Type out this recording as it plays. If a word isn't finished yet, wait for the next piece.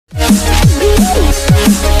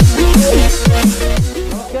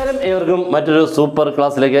നമസ്കാരം, ഏവർക്കും മറ്റൊരു സൂപ്പർ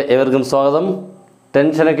ക്ലാസ്സിലേക്ക് ഏവർക്കും സ്വാഗതം.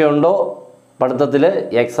 ടെൻഷനൊക്കെ ഉണ്ടോ? പഠിത്തത്തിൽ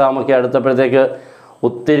എക്സാമൊക്കെ അടുത്തപ്പോഴത്തേക്ക്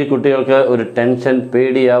ഒത്തിരി കുട്ടികൾക്ക് ഒരു ടെൻഷൻ,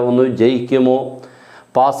 പേടിയാവുന്നു. ജയിക്കുമോ,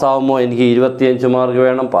 പാസ്സാവുമോ, എനിക്ക് 25 മാർക്ക്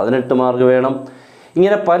വേണം, 18 മാർക്ക് വേണം,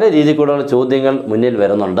 ഇങ്ങനെ പല രീതിയിൽ കൂടെയുള്ള ചോദ്യങ്ങൾ മുന്നിൽ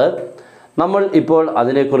വരുന്നുണ്ട്. നമ്മൾ ഇപ്പോൾ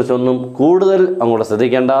അതിനെക്കുറിച്ചൊന്നും കൂടുതൽ അങ്ങോട്ട്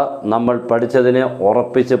ശ്രദ്ധിക്കേണ്ട. നമ്മൾ പഠിച്ചതിനെ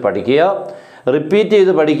ഉറപ്പിച്ച് പഠിക്കുക, റിപ്പീറ്റ്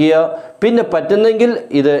ചെയ്ത് പഠിക്കുക. പിന്നെ പറ്റുന്നെങ്കിൽ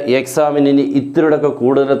ഇത് എക്സാമിന് ഇനി ഇത്തിരിയൊക്കെ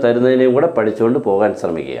കൂടുതൽ തരുന്നതിനെയും കൂടെ പഠിച്ചുകൊണ്ട് പോകാൻ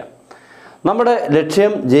ശ്രമിക്കുക. നമ്മുടെ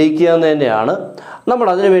ലക്ഷ്യം ജയിക്കുക എന്ന് തന്നെയാണ്. നമ്മൾ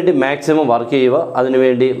അതിനുവേണ്ടി മാക്സിമം വർക്ക് ചെയ്യുക,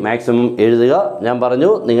 അതിനുവേണ്ടി മാക്സിമം എഴുതുക. ഞാൻ പറഞ്ഞു,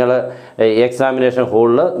 നിങ്ങൾ എക്സാമിനേഷൻ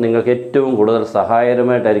ഹോളിൽ നിങ്ങൾക്ക് ഏറ്റവും കൂടുതൽ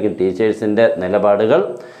സഹായകരമായിട്ടായിരിക്കും ടീച്ചേഴ്സിൻ്റെ നിലപാടുകൾ.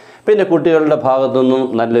 പിന്നെ കുട്ടികളുടെ ഭാഗത്തുനിന്നും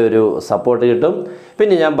നല്ലൊരു സപ്പോർട്ട് കിട്ടും.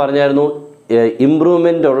 പിന്നെ ഞാൻ പറഞ്ഞായിരുന്നു,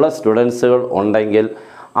 ഇമ്പ്രൂവ്മെൻ്റ് ഉള്ള സ്റ്റുഡൻസുകൾ ഉണ്ടെങ്കിൽ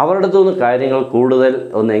അവരുടെ അടുത്തുനിന്ന് കാര്യങ്ങൾ കൂടുതൽ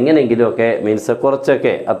ഒന്ന് എങ്ങനെയെങ്കിലുമൊക്കെ മീൻസ്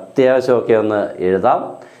കുറച്ചൊക്കെ അത്യാവശ്യമൊക്കെ ഒന്ന് എഴുതാം.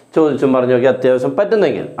 ചോദിച്ചും പറഞ്ഞൊക്കെ അത്യാവശ്യം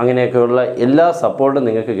പറ്റുന്നെങ്കിൽ അങ്ങനെയൊക്കെയുള്ള എല്ലാ സപ്പോർട്ടും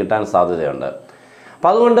നിങ്ങൾക്ക് കിട്ടാൻ സാധ്യതയുണ്ട്. അപ്പം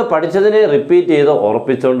അതുകൊണ്ട് പഠിച്ചതിനെ റിപ്പീറ്റ് ചെയ്ത്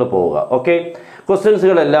ഉറപ്പിച്ചുകൊണ്ട് പോവുക. ഓക്കെ,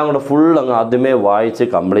 ക്വസ്റ്റ്യൻസുകളെല്ലാം കൂടെ ഫുൾ അങ്ങ് ആദ്യമേ വായിച്ച്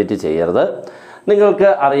കംപ്ലീറ്റ് ചെയ്യരുത്. നിങ്ങൾക്ക്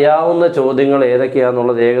അറിയാവുന്ന ചോദ്യങ്ങൾ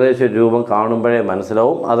ഏതൊക്കെയാണെന്നുള്ളത് ഏകദേശം രൂപം കാണുമ്പോഴേ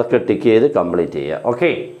മനസ്സിലാവും. അതൊക്കെ ടിക്ക് ചെയ്ത് കംപ്ലീറ്റ് ചെയ്യുക.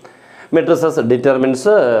 Okay, matrices,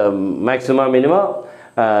 determines, maxima, minima,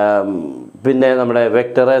 പിന്നെ നമ്മുടെ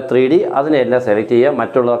വെക്ടർ 3D അതിനെല്ലാം സെലക്ട് ചെയ്യുക.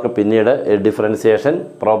 മറ്റുള്ളതൊക്കെ പിന്നീട് ഡിഫറൻസിയേഷൻ,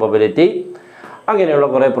 പ്രോബബിലിറ്റി, അങ്ങനെയുള്ള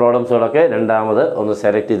കുറേ പ്രോബ്ലംസുകളൊക്കെ രണ്ടാമത് ഒന്ന്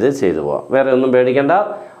സെലക്ട് ചെയ്തു പോവാം. വേറെ ഒന്നും പേടിക്കേണ്ട,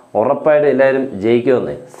 ഉറപ്പായിട്ട് എല്ലാവരും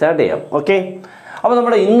ജയിക്കുമെന്ന്. സ്റ്റാർട്ട് ചെയ്യാം. ഓക്കെ,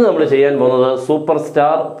 അപ്പോൾ ഇന്ന് നമ്മൾ ചെയ്യാൻ പോകുന്നത് സൂപ്പർ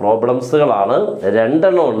സ്റ്റാർ പ്രോബ്ലംസുകളാണ്. 2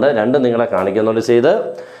 എണ്ണം ഉണ്ട്. 2 നിങ്ങളെ കാണിക്കുന്നുണ്ട്. ചെയ്ത്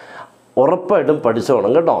ഉറപ്പായിട്ടും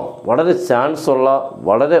പഠിച്ചോണം കേട്ടോ. വളരെ ചാൻസ് ഉള്ള,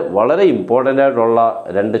 വളരെ വളരെ ഇമ്പോർട്ടൻ്റ് ആയിട്ടുള്ള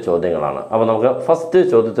 2 ചോദ്യങ്ങളാണ്. അപ്പോൾ നമുക്ക് ഫസ്റ്റ്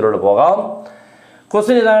ചോദ്യത്തിലൂടെ പോകാം.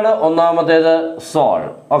 ക്വസ്റ്റ്യൻ ഇതാണ്. ഒന്നാമത്തേത് solve.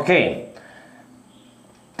 Okay,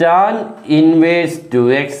 tan inverse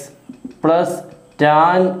 2x plus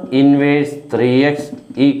tan inverse 3x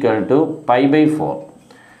equal to π/4.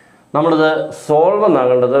 നമ്മളിത് സോൾവ്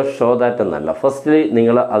എന്നാകേണ്ടത് ഷോ ദാറ്റ് എന്നല്ല. ഫസ്റ്റ്ലി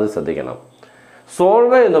നിങ്ങൾ അത് ശ്രദ്ധിക്കണം.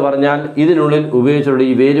 സോൾവ് എന്ന് പറഞ്ഞാൽ ഇതിനുള്ളിൽ ഉപയോഗിച്ചുള്ള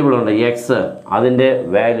ഈ വേരിയബിൾ ഉണ്ട് എക്സ്, അതിൻ്റെ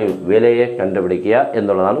വാല്യൂ, വിലയെ കണ്ടുപിടിക്കുക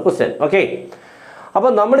എന്നുള്ളതാണ് ക്വസ്റ്റ്യൻ. ഓക്കെ,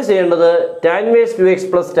 അപ്പോൾ നമ്മൾ ചെയ്യേണ്ടത് tan inverse 2x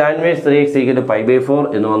plus tan inverse 3x equal to π/4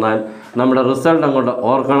 എന്ന് വന്നാൽ നമ്മുടെ റിസൾട്ട് അങ്ങോട്ട്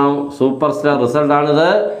ഓർക്കണം. Super star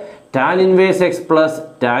റിസൾട്ടാണിത്. Tan inverse x plus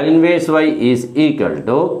tan inverse y is equal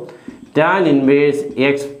to tan inverse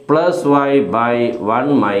x plus y by 1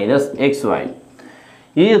 minus xy.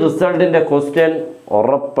 ഈ റിസൾട്ടിൻ്റെ question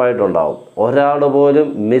ഉറപ്പായിട്ടുണ്ടാവും. ഒരാൾ പോലും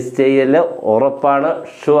miss ചെയ്യല് ഉറപ്പാണ്,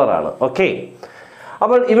 ഷുവറാണ്. ഓക്കെ,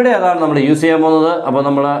 അപ്പോൾ ഇവിടെ അതാണ് നമ്മൾ യൂസ് ചെയ്യാൻ പോകുന്നത്. അപ്പോൾ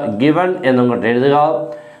നമ്മൾ ഗിവൺ എന്നിങ്ങോട്ട് എഴുതുക.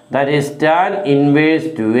 That is tan inverse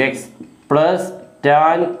 2x plus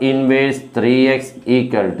tan inverse 3x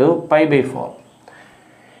equal to π/4.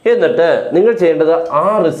 എന്നിട്ട് നിങ്ങൾ ചെയ്യേണ്ടത് ആ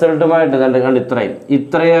റിസൾട്ടുമായിട്ട് കണ്ട്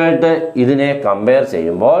ഇത്രയായിട്ട് ഇതിനെ കമ്പയർ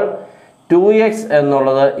ചെയ്യുമ്പോൾ 2x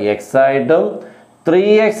എന്നുള്ളത് x ആയിട്ടും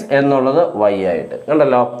 3x എന്നുള്ളത് y ആയിട്ട്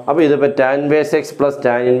കണ്ടല്ലോ. അപ്പോൾ ഇതിപ്പോൾ tan inverse x plus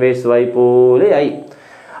tan inverse y പോലെ ആയി.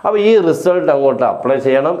 അപ്പോൾ ഈ റിസൾട്ട് അങ്ങോട്ട് അപ്ലൈ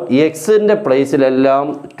ചെയ്യണം. എക്സിൻ്റെ പ്ലേസിലെല്ലാം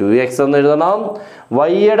 2x എന്ന് എഴുതണം,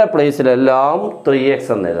 വൈയുടെ പ്ലേസിലെല്ലാം 3x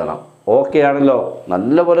എന്ന് എഴുതണം. ഓക്കെ ആണല്ലോ?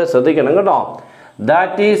 നല്ലപോലെ ശ്രദ്ധിക്കണം കേട്ടോ.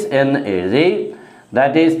 ദാറ്റ് ഈസ് എന്ന് എഴുതി.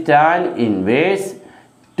 That is tan inverse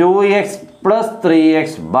 2x plus 3x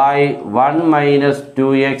by 1 minus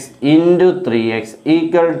 2x into 3x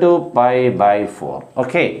equal to π/4.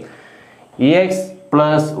 Okay, x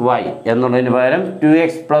plus y എന്നുള്ളതിന് പകരം 2x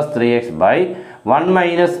plus 3x by 1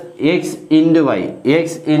 minus x into y. x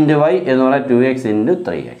into y എന്ന് പറഞ്ഞാൽ 2x into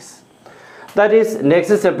 3x. That is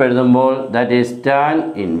next step എഴുതുമ്പോൾ that is tan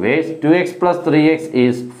inverse 2x plus 3x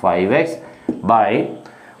is 5x by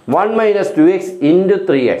 1 minus 2x into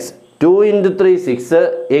 3x. 2 into 3 6,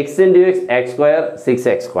 x into x x square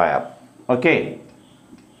 6x square. Okay,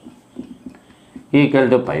 equal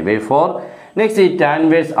to π/4. Next is tan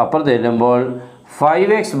inverse അപ്പുറത്ത് എഴുതുമ്പോൾ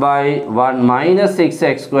 5x by 1 minus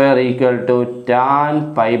 6x square equal to tan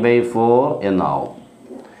π/4 എന്നാവും.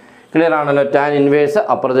 Clear ആണല്ലോ? tan inverse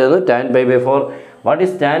അപ്പുറത്ത് എഴുതുന്നു tan π/4. What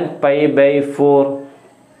is tan π/4?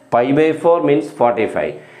 π/4 means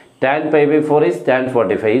 45. Tan π/4 is tan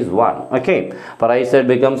 45 is 1. Okay, for right side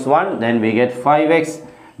becomes 1, then we get 5x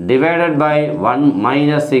divided by 1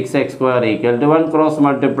 minus 6x square equal to 1. Cross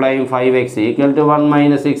multiplying 5x equal to 1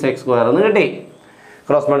 minus 6x square എന്ന് കിട്ടി.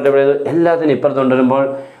 Cross multiply ചെയ്ത് എല്ലാത്തിനും ഇപ്പുറത്ത് കൊണ്ടുവരുമ്പോൾ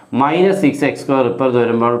minus 6x square ഇപ്പുറത്ത്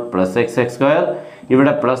വരുമ്പോൾ plus x square.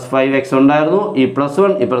 ഇവിടെ plus 5x ഉണ്ടായിരുന്നു, ഈ പ്ലസ്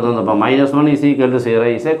 1 ഇപ്പുറത്ത് വന്നപ്പോൾ -1 is equal to 0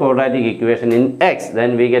 is a quadratic equation in x.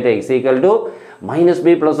 Then we get x equal to minus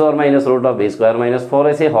b plus or minus root of b square minus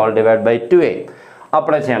 4ac whole divided by 2a.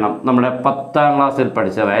 Apply ചെയ്യണം. നമ്മുടെ 10ാം ക്ലാസ്സിൽ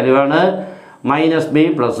പഠിച്ച value ആണ് minus b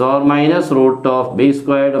plus or minus root of b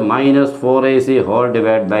squared minus 4ac whole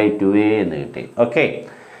divided by 2a എന്ന് കിട്ടി. Okay,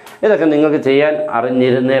 ഇതൊക്കെ നിങ്ങൾക്ക് ചെയ്യാൻ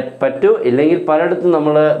അറിഞ്ഞിരുന്നേ പറ്റൂ, ഇല്ലെങ്കിൽ പലയിടത്തും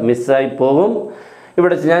നമ്മൾ മിസ്സായി പോകും.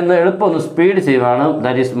 ഇവിടെ ഞാൻ എളുപ്പം ഒന്ന് സ്പീഡ് ചെയ്യുവാണ്.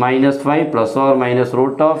 That is -5 plus or minus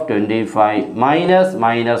root of 25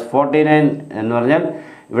 minus 49 എന്ന് പറഞ്ഞാൽ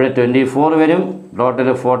ഇവിടെ 24 വരും, ടോട്ടൽ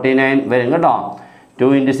 49 വരും കേട്ടോ.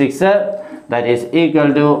 2 × 6 that is equal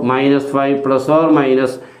to -5 plus or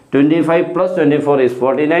minus 25 plus 24 is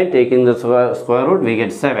 49. Taking the square root we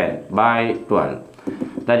get 7 by 12.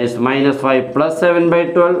 That is -5 plus 7 by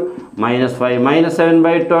 12 -5 minus 7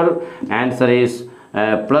 by 12. Answer is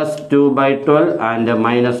plus 2 by 12 and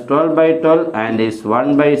minus 12 by 12 and is 1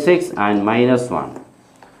 by 6 and minus 1.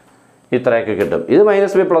 ഇത്രയൊക്കെ കിട്ടും. ഇത്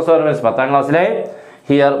 -b plus or minus 10ാം ക്ലാസ്സിലെ.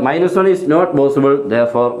 Here minus 1 is not possible,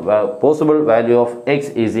 therefore possible value of x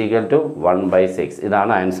is equal to 1 by 6.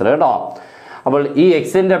 ഇതാണ് answer കേട്ടോ. അപ്പോൾ ഈ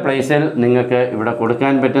എക്സിൻ്റെ പ്ലേസിൽ നിങ്ങൾക്ക് ഇവിടെ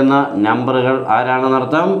കൊടുക്കാൻ പറ്റുന്ന നമ്പറുകൾ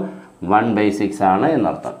ആരാണെന്നർത്ഥം? 1 by 6 ആണ്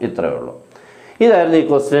എന്നർത്ഥം. ഇത്രയേ ഉള്ളൂ. ഇതായിരുന്നു ഈ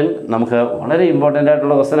ക്വസ്റ്റ്യൻ. നമുക്ക് വളരെ ഇമ്പോർട്ടൻ്റ്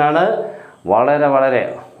ആയിട്ടുള്ള ക്വസ്റ്റ്യൻ ആണ്. വളരെ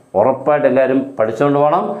ഉറപ്പായിട്ട് എല്ലാവരും പഠിച്ചുകൊണ്ട്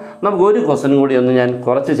പോകണം. നമുക്ക് ഒരു ക്വസ്റ്റ്യൻ കൂടി ഒന്ന് ഞാൻ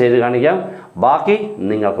കുറച്ച് ചെയ്ത് കാണിക്കാം, ബാക്കി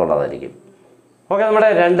നിങ്ങൾക്കുള്ളതായിരിക്കും. ഓക്കെ, നമ്മുടെ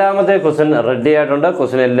രണ്ടാമത്തെ ക്വസ്റ്റ്യൻ റെഡി ആയിട്ടുണ്ട്.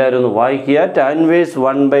 ക്വസ്റ്റ്യൻ എല്ലാവരും ഒന്ന് വായിക്കുക. tan inverse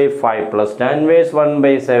 1 by 5 plus tan inverse 1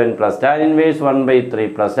 by 7 plus tan inverse 1 by 3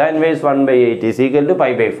 plus tan inverse 1 by 8 is equal to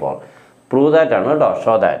pi by 4. Prove that ആണ് കേട്ടോ,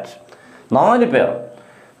 ഷോ ദാറ്റ്. 4 പേർ,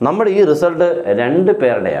 നമ്മുടെ ഈ റിസൾട്ട് 2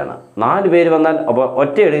 പേരുടെയാണ്. 4 പേര് വന്നാൽ അപ്പോൾ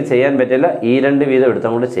ഒറ്റയടിക്ക് ചെയ്യാൻ പറ്റില്ല, ഈ 2 വീതം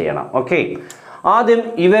എടുത്തുകൊണ്ട് ചെയ്യണം. ഓക്കെ, ആദ്യം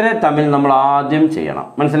ഇവരെ തമ്മിൽ നമ്മൾ ആദ്യം ചെയ്യണം.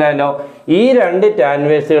 മനസ്സിലായല്ലോ? ഈ 2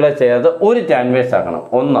 ടാൻവേഴ്സുകളെ ചേർത്ത് ഒരു ടാൻവേഴ്സ് ആക്കണം,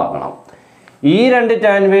 1 ആക്കണം. ഈ 2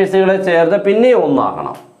 ടാൻവേഴ്സുകളെ ചേർത്ത് പിന്നെ 1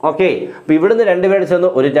 ആക്കണം. ഓക്കെ, അപ്പോൾ ഇവിടുന്ന് 2 പേര് ചേർന്ന്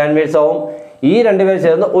ഒരു ടാൻവേഴ്സ് ആവും, ഈ 2 പേര്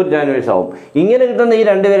ചേർന്ന് ഒരു ടാൻവേഴ്സ് ആവും. ഇങ്ങനെ കിട്ടുന്ന ഈ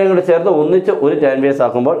 2 പേരും കൂടി ചേർത്ത് ഒന്നിച്ച് ഒരു ടാൻവേഴ്സ്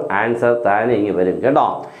ആക്കുമ്പോൾ ആൻസർ താനെ ഇങ്ങ് വരും കേട്ടോ.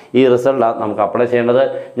 ഈ റിസൾട്ടാണ് നമുക്ക് അപ്ലൈ ചെയ്യേണ്ടത്.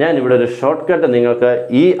 ഞാൻ ഇവിടെ ഒരു ഷോർട്ട് കട്ട് നിങ്ങൾക്ക്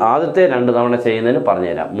ഈ ആദ്യത്തെ 2 തവണ ചെയ്യുന്നതിന്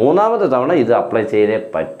പറഞ്ഞുതരാം. 3ാമത്തെ തവണ ഇത് അപ്ലൈ ചെയ്തേ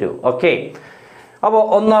പറ്റൂ. ഓക്കെ, അപ്പോൾ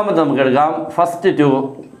ഒന്നാമത്തെ നമുക്ക് എടുക്കാം. First 2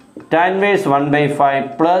 tan inverse 1 by 5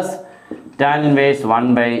 plus tan inverse 1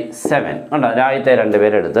 by 7 ഉണ്ടോ. ആദ്യത്തെ 2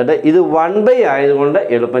 പേര് എടുത്തിട്ട് ഇത് 1 by ആയതുകൊണ്ട്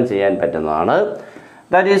എളുപ്പം ചെയ്യാൻ പറ്റുന്നതാണ്.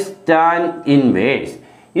 ദാറ്റ് ഈസ് tan inverse,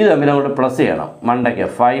 ഇത് തമ്മിൽ അങ്ങോട്ട് പ്ലസ് ചെയ്യണം. മണ്ടയ്ക്ക്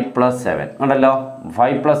 5 plus 7 ഉണ്ടല്ലോ,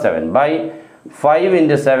 5 plus 7 by 5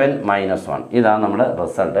 × 7 minus 1. ഇതാണ് നമ്മുടെ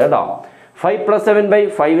റിസൾട്ട് കേട്ടോ. 5 plus 7 by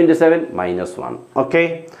 5 × 7 minus 1. Okay,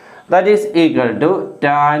 that is equal to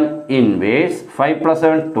tan inverse 5 plus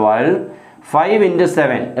 7 12 5 ×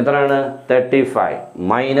 7 എത്രയാണ്? 35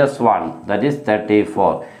 minus 1 that is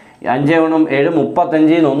 34. 5 × 7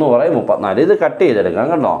 35 1 പറയും 34. ഇത് കട്ട് ചെയ്തെടുക്കാം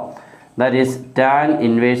കേട്ടോ. that is tan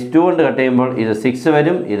inverse 2 കൊണ്ട് കട്ട് ചെയ്യുമ്പോൾ ഇത് 6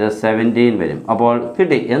 വരും, ഇത് 17 വരും. അപ്പോൾ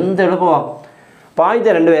കിട്ടി. എന്ത് എളുപ്പമാണ്. അപ്പോൾ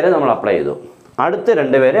ആദ്യത്തെ 2 പേരെ നമ്മൾ അപ്ലൈ ചെയ്തു, അടുത്ത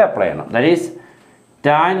 2 പേരെ അപ്ലൈ ചെയ്യണം. that is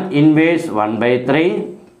tan inverse 1 by 3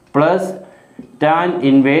 plus tan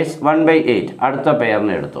inverse 1 by 8 അടുത്ത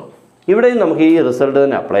പെയറിനെ എടുത്തു. ഇവിടെയും നമുക്ക് ഈ റിസൾട്ട്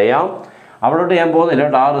തന്നെ അപ്ലൈ ചെയ്യാം. അവിടോട്ട് ഞാൻ പോകുന്നില്ല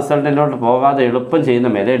കേട്ടോ. ആ റിസൾട്ടിലോട്ട് പോകാതെ എളുപ്പം ചെയ്യുന്ന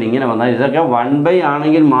മെത്തേഡ് ഇങ്ങനെ വന്നാൽ ഇതൊക്കെ 1 by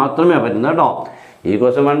ആണെങ്കിൽ മാത്രമേ പറ്റുന്നു കേട്ടോ. ഈ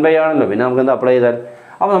ക്വസ്റ്റ്യൻ 1 by ആണല്ലോ, പിന്നെ നമുക്ക് എന്താ അപ്ലൈ ചെയ്താൽ.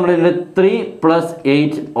 അപ്പോൾ നമ്മൾ ഇതിൽ 3 plus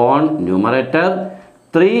 8 on numerator,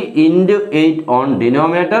 3 × 8 on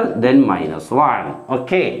denominator, then -1.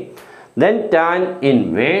 okay, then tan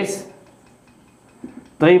inverse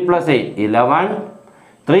 3 plus 8 11,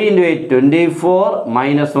 3 × 8 24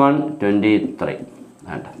 -1 23.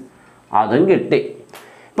 അതും കിട്ടി.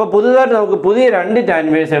 ഇപ്പോൾ പുതുതായിട്ട് നമുക്ക് പുതിയ 2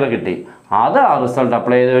 ടാൻവേഴ്സുകൾ കിട്ടി. അത് ആ റിസൾട്ട്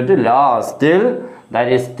അപ്ലൈ ചെയ്തിട്ട് ലാസ്റ്റിൽ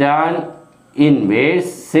that is tan inverse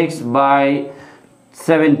 6 by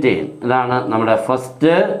 17 ഇതാണ് നമ്മുടെ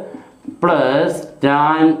first, plus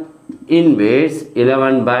tan inverse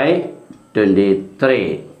 11 by 23.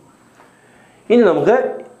 ഇനി നമുക്ക്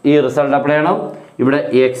ഈ റിസൾട്ട് അപ്ലൈ ചെയ്യണം. ഇവിടെ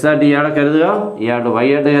എക്സ് ആയിട്ട് ഇയാളെ കരുതുക, ഇയാളുടെ വൈ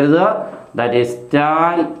ആയിട്ട് കരുതുക. That is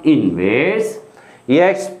tan inverse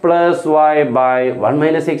x plus y by 1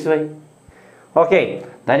 minus 6y. okay,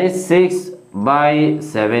 that is 6 by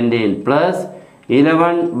 17 plus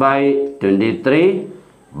 11 by 23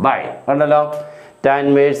 by ഉണ്ടല്ലോ. tan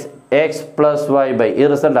inverse x plus y by ഈ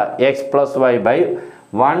result x plus y by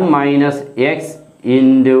 1 minus x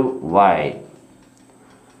into y.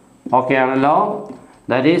 Okay ആണല്ലോ.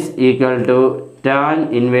 that is equal to tan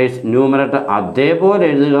inverse numerator അതേപോലെ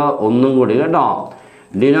എഴുതുക ഒന്നും കൂടി കേട്ടോ.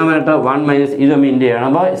 Denominator 1 minus ഇതും into ചെയ്യണം.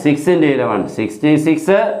 അപ്പോൾ 6 × 11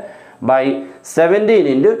 66 by 17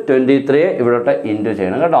 × 23 ഇവിടോട്ട് ഇൻറ്റു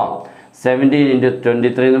ചെയ്യണം കേട്ടോ. 17 ×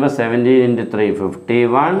 23 എന്ന് പറയുമ്പോൾ 17 × 3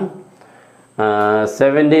 51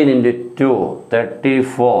 17 into 2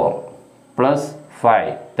 34 plus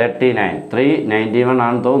 5 39 391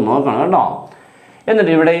 ആണെന്ന് തോന്നുന്നു, നോക്കണം കേട്ടോ.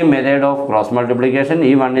 എന്നിട്ട് ഇവിടെയും മെത്തേഡ് ഓഫ് ക്രോസ് മൾട്ടിപ്ലിക്കേഷൻ,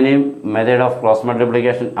 ഈ വണ്ണിനെയും method of cross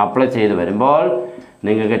multiplication apply ചെയ്ത് വരുമ്പോൾ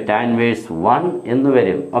നിങ്ങൾക്ക് tan inverse 1 എന്ന്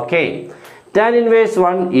വരും. ഓക്കെ, tan inverse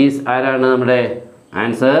 1 ഈസ് ആരാണ് നമ്മുടെ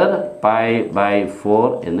ആൻസർ? π/4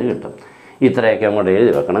 എന്ന് കിട്ടും. ഇത്രയൊക്കെ അങ്ങോട്ട്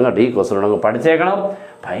എഴുതി വെക്കണം കേട്ടോ. ഈ ക്വസ്റ്റൻ അങ്ങ് പഠിച്ചേക്കണം.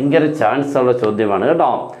 ഭയങ്കര ചാൻസ് ഉള്ള ചോദ്യമാണ്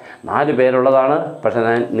കേട്ടോ. 4 പേരുള്ളതാണ്, പക്ഷേ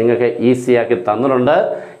ഞാൻ നിങ്ങൾക്ക് ഈസിയാക്കി തന്നിട്ടുണ്ട്.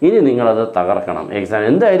 ഇനി നിങ്ങളത് തകർക്കണം. എക്സാം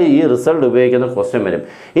എന്തായാലും ഈ റിസൾട്ട് ഉപയോഗിക്കുന്ന ക്വസ്റ്റ്യൻ വരും.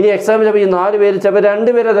 ഇനി എക്സാമിൽ ചിലപ്പോൾ ഈ 4 പേര് ചിലപ്പോൾ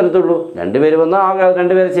 2 പേരെ തരത്തുള്ളൂ. 2 പേര് വന്നാൽ ആകെ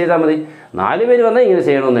 2 പേര് ചെയ്താൽ മതി. 4 പേര് വന്നാൽ ഇങ്ങനെ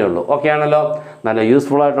ചെയ്യണമെന്നേ ഉള്ളൂ. ഓക്കെ ആണല്ലോ. നല്ല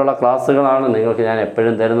യൂസ്ഫുൾ ആയിട്ടുള്ള ക്ലാസ്സുകളാണ് നിങ്ങൾക്ക് ഞാൻ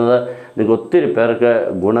എപ്പോഴും തരുന്നത്. നിങ്ങൾക്ക് ഒത്തിരി പേർക്ക്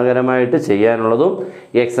ഗുണകരമായിട്ട് ചെയ്യാനുള്ളതും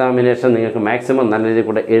എക്സാമിനേഷൻ നിങ്ങൾക്ക് മാക്സിമം നല്ല രീതിയിൽ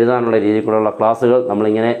കൂടെ എഴുതാനുള്ള രീതിയിൽ കൂടെയുള്ള ക്ലാസ്സുകൾ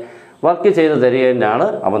നമ്മളിങ്ങനെ വർക്ക് ചെയ്ത് തരികയാണ്.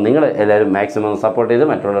 അപ്പോൾ നിങ്ങൾ എല്ലാവരും മാക്സിമം സപ്പോർട്ട് ചെയ്ത്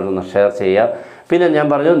മറ്റുള്ളവരൊന്ന് ഷെയർ ചെയ്യുക. പിന്നെ ഞാൻ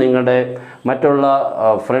പറഞ്ഞു നിങ്ങളുടെ മറ്റുള്ള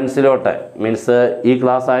ഫ്രണ്ട്സിലോട്ട്, മീൻസ് ഈ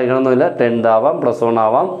ക്ലാസ് ആയിരിക്കണമെന്നില്ല, 10th ആവാം, +1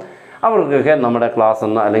 ആവാം, അവർക്കൊക്കെ നമ്മുടെ ക്ലാസ്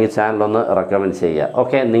ഒന്ന് അല്ലെങ്കിൽ ചാനലൊന്ന് റെക്കമെൻഡ് ചെയ്യുക.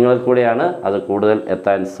 ഓക്കെ, നിങ്ങൾ കൂടെയാണ് അത് കൂടുതൽ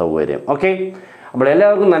എത്താൻ സൗകര്യം. ഓക്കെ, അപ്പോൾ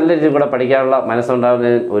എല്ലാവർക്കും നല്ല രീതിയിൽ കൂടെ പഠിക്കാനുള്ള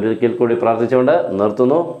മനസ്സുണ്ടാകുന്നതിന് ഒരിക്കൽ കൂടി പ്രാർത്ഥിച്ചുകൊണ്ട്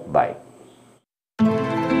നിർത്തുന്നു. ബൈ.